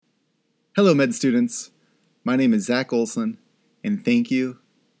Hello, med students. My name is Zach Olson, and thank you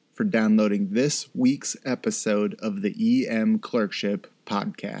for downloading this week's episode of the EM Clerkship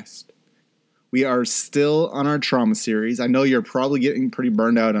podcast. We are still on our trauma series. I know you're probably getting pretty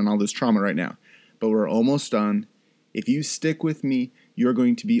burned out on all this trauma right now, but we're almost done. If you stick with me, you're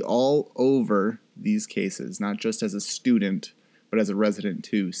going to be all over these cases, not just as a student, but as a resident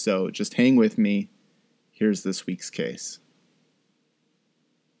too. So just hang with me. Here's this week's case.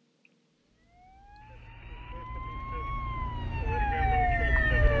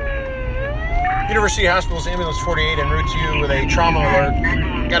 University Hospital's Ambulance 48 en route to you with a trauma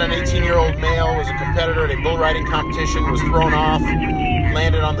alert. Got an 18-year-old male, was a competitor at a bull riding competition, was thrown off,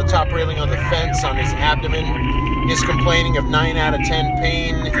 landed on the top railing on the fence on his abdomen. Is complaining of 9 out of 10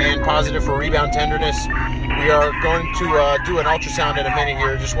 pain and positive for rebound tenderness. We are going to do an ultrasound in a minute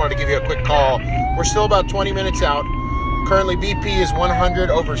here. Just wanted to give you a quick call. We're still about 20 minutes out. Currently BP is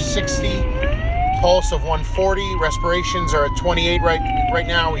 100/60. Pulse of 140, respirations are at 28 right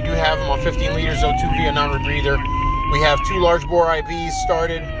now. We do have them on 15 liters O2 via non-rebreather. We have 2 large bore IVs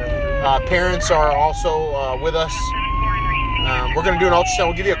started. Parents are also with us. We're going to do an ultrasound.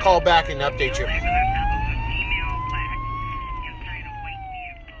 We'll give you a call back and update you.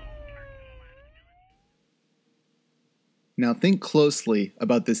 Now think closely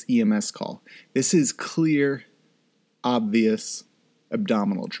about this EMS call. This is clear, obvious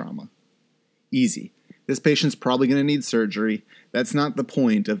abdominal trauma. Easy. This patient's probably going to need surgery. That's not the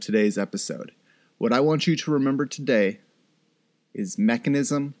point of today's episode. What I want you to remember today is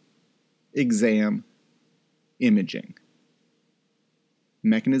mechanism, exam, imaging.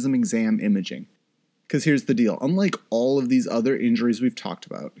 Mechanism, exam, imaging. Because here's the deal. Unlike all of these other injuries we've talked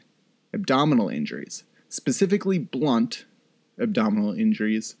about, abdominal injuries, specifically blunt abdominal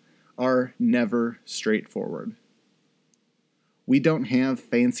injuries, are never straightforward. We don't have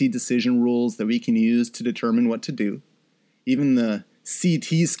fancy decision rules that we can use to determine what to do. Even the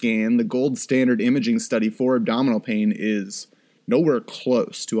CT scan, the gold standard imaging study for abdominal pain, is nowhere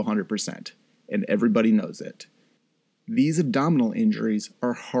close to 100%, and everybody knows it. These abdominal injuries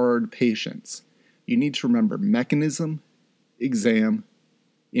are hard patients. You need to remember mechanism, exam,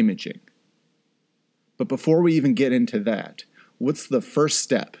 imaging. But before we even get into that, what's the first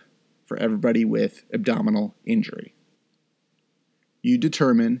step for everybody with abdominal injury? You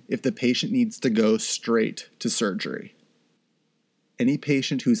determine if the patient needs to go straight to surgery. Any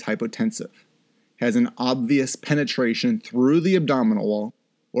patient who's hypotensive, has an obvious penetration through the abdominal wall,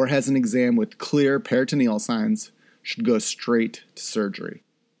 or has an exam with clear peritoneal signs should go straight to surgery.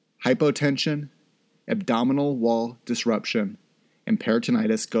 Hypotension, abdominal wall disruption, and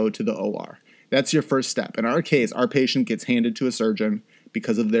peritonitis go to the OR. That's your first step. In our case, our patient gets handed to a surgeon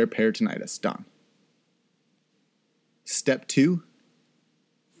because of their peritonitis. Done. Step 2.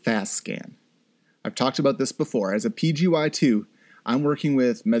 Fast scan. I've talked about this before. As a PGY2, I'm working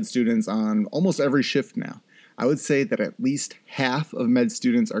with med students on almost every shift now. I would say that at least half of med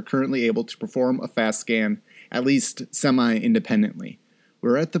students are currently able to perform a fast scan, at least semi-independently.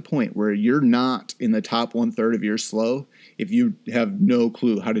 We're at the point where you're not in the top 1/3 of your slow if you have no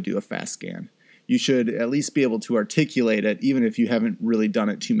clue how to do a fast scan. You should at least be able to articulate it even if you haven't really done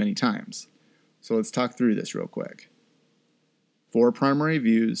it too many times. So let's talk through this real quick. 4 primary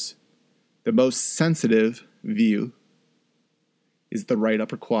views. The most sensitive view is the right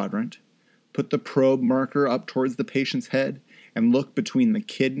upper quadrant. Put the probe marker up towards the patient's head and look between the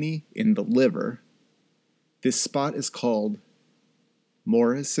kidney and the liver. This spot is called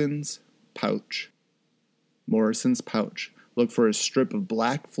Morrisons Pouch. Morrisons Pouch. Look for a strip of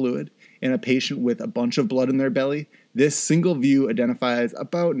black fluid in a patient with a bunch of blood in their belly. This single view identifies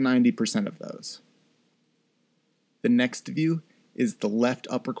about 90% of those. The next view is the left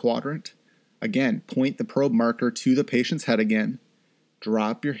upper quadrant. Again, point the probe marker to the patient's head again.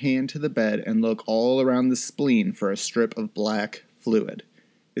 Drop your hand to the bed and look all around the spleen for a strip of black fluid.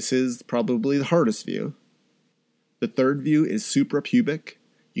 This is probably the hardest view. The third view is suprapubic.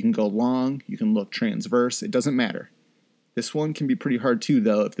 You can go long, you can look transverse, it doesn't matter. This one can be pretty hard too,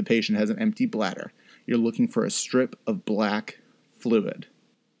 though, if the patient has an empty bladder. You're looking for a strip of black fluid.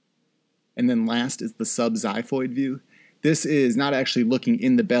 And then last is the subxiphoid view. This is not actually looking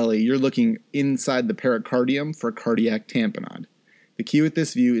in the belly, you're looking inside the pericardium for cardiac tamponade. The key with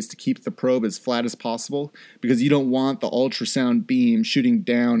this view is to keep the probe as flat as possible because you don't want the ultrasound beam shooting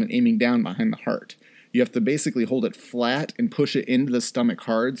down and aiming down behind the heart. You have to basically hold it flat and push it into the stomach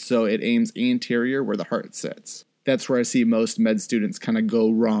hard so it aims anterior where the heart sits. That's where I see most med students kind of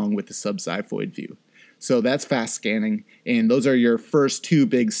go wrong with the subxiphoid view. So that's fast scanning, and those are your first 2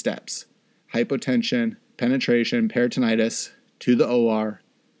 big steps. Hypotension, penetration, peritonitis, to the OR,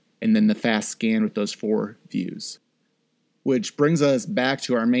 and then the fast scan with those 4 views. Which brings us back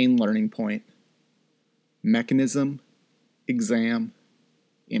to our main learning point: mechanism, exam,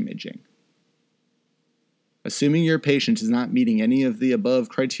 imaging. Assuming your patient is not meeting any of the above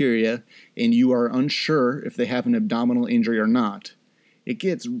criteria and you are unsure if they have an abdominal injury or not, it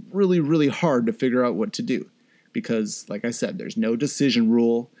gets really, really hard to figure out what to do. Because, like I said, there's no decision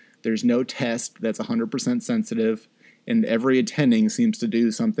rule, there's no test that's 100% sensitive, and every attending seems to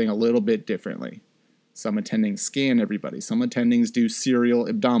do something a little bit differently. Some attendings scan everybody, some attendings do serial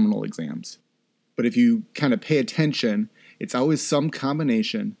abdominal exams. But if you kind of pay attention, it's always some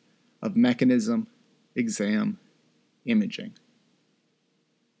combination of mechanism, exam, imaging.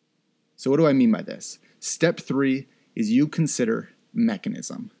 So what do I mean by this? Step 3 is you consider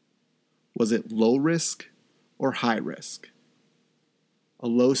mechanism. Was it low risk or high risk? A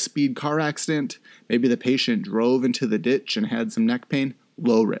low-speed car accident, maybe the patient drove into the ditch and had some neck pain,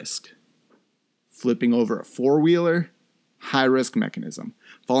 low risk. Flipping over a four-wheeler, high-risk mechanism.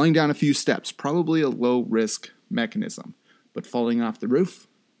 Falling down a few steps, probably a low-risk mechanism. But falling off the roof,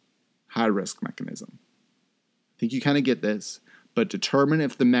 high-risk mechanism. I think you kind of get this, but determine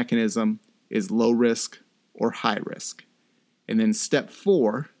if the mechanism is low risk or high risk. And then step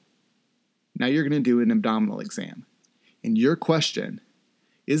 4, now you're going to do an abdominal exam. And your question,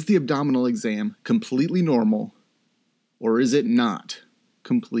 is the abdominal exam completely normal or is it not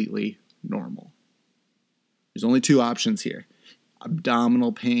completely normal? There's only 2 options here: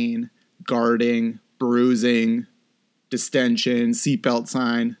 abdominal pain, guarding, bruising, distension, seatbelt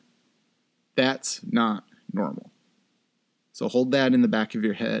sign. That's not normal. So hold that in the back of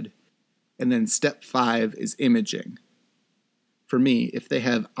your head. And then step 5 is imaging. For me, if they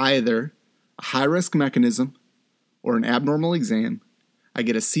have either a high-risk mechanism or an abnormal exam, I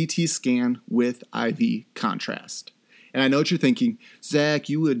get a CT scan with IV contrast. And I know what you're thinking, Zach,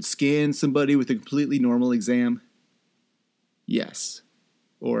 you would scan somebody with a completely normal exam? Yes.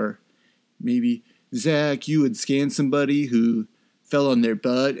 Or maybe, Zach, you would scan somebody who fell on their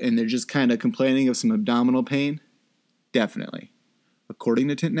butt and they're just kind of complaining of some abdominal pain? Definitely. According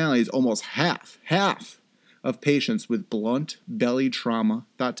to Tintinelli's, almost half of patients with blunt belly trauma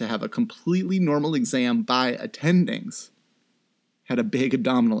thought to have a completely normal exam by attendings had a big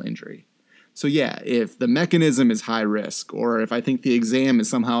abdominal injury. So yeah, if the mechanism is high risk, or if I think the exam is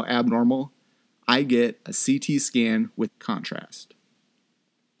somehow abnormal, I get a CT scan with contrast.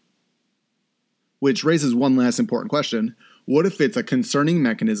 Which raises one last important question. What if it's a concerning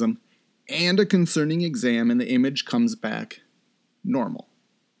mechanism and a concerning exam and the image comes back normal?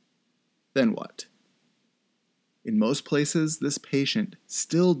 Then what? In most places, this patient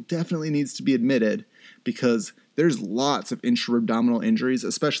still definitely needs to be admitted because there's lots of intra-abdominal injuries,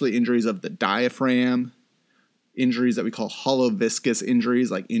 especially injuries of the diaphragm, injuries that we call hollow viscous injuries,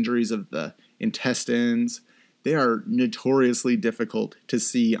 like injuries of the intestines. They are notoriously difficult to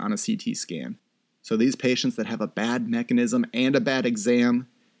see on a CT scan. So these patients that have a bad mechanism and a bad exam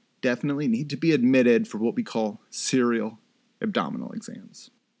definitely need to be admitted for what we call serial abdominal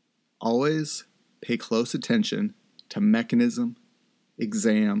exams. Always pay close attention to mechanism,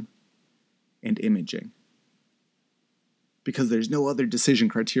 exam, and imaging, because there's no other decision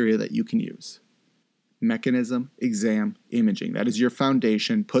criteria that you can use. Mechanism, exam, imaging. That is your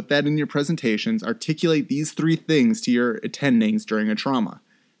foundation. Put that in your presentations. Articulate these 3 things to your attendings during a trauma.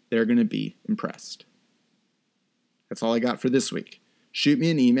 They're going to be impressed. That's all I got for this week. Shoot me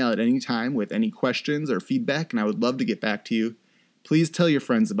an email at any time with any questions or feedback, and I would love to get back to you. Please tell your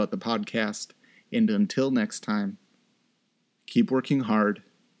friends about the podcast, and until next time, keep working hard,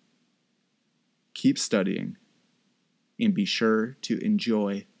 keep studying, and be sure to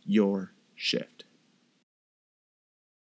enjoy your shift.